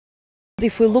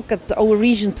If we look at our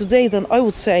region today, then I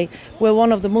would say we're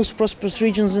one of the most prosperous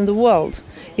regions in the world,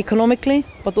 economically,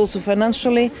 but also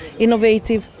financially,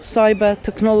 innovative, cyber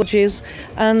technologies.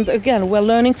 And again, we're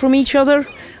learning from each other.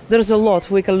 There's a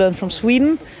lot we can learn from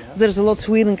Sweden. There's a lot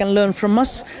Sweden can learn from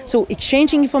us. So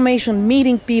exchanging information,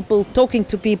 meeting people, talking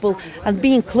to people, and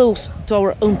being close to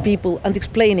our own people and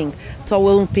explaining to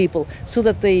our own people so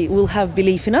that they will have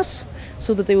belief in us,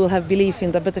 so that they will have belief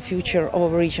in the better future of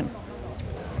our region.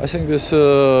 I think this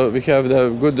we have a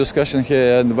good discussion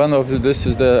here, and one of this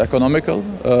is the economical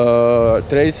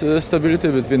trade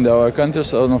stability between our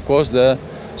countries, and of course the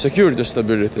security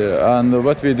stability. And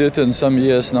what we did in some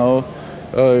years now,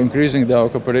 increasing our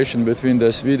cooperation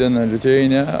between Sweden and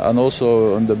Lithuania, and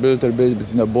also on the military base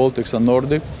between the Baltics and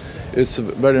Nordic, it's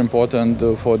very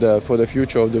important for the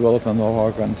future of development of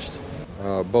our countries.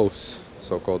 Both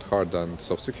so-called hard and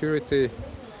soft security.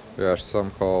 We are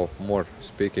somehow more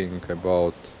speaking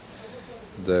about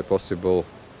the possible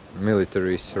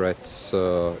military threats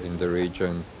in the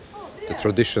region, the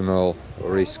traditional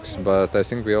risks, but I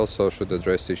think we also should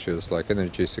address issues like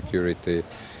energy security.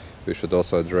 We should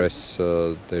also address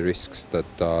the risks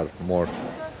that are more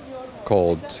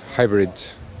called hybrid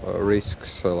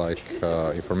risks, like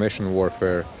information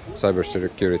warfare,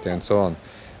 cybersecurity, and so on.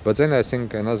 But then I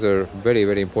think another very,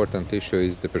 very important issue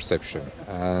is the perception.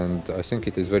 And I think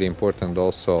it is very important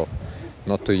also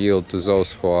not to yield to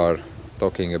those who are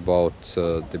talking about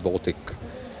the Baltic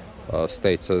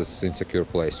states as insecure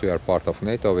place. We are part of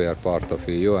NATO, we are part of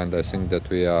EU, and I think that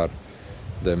we are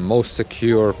the most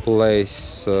secure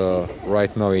place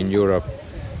right now in Europe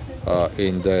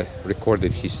in the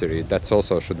recorded history. That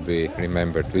also should be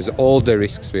remembered. With all the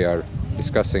risks we are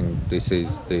discussing, this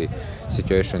is the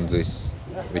situation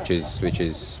which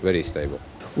is very stable.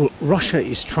 Well, Russia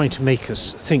is trying to make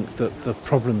us think that the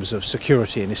problems of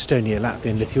security in Estonia, Latvia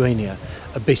and Lithuania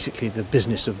are basically the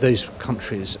business of those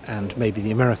countries and maybe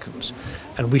the Americans.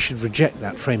 And we should reject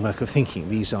that framework of thinking.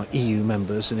 These are EU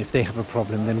members, and if they have a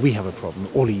problem, then we have a problem.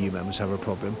 All EU members have a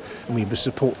problem, and we must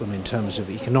support them in terms of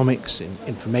economics, in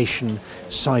information,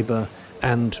 cyber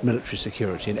and military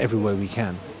security in every way we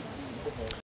can.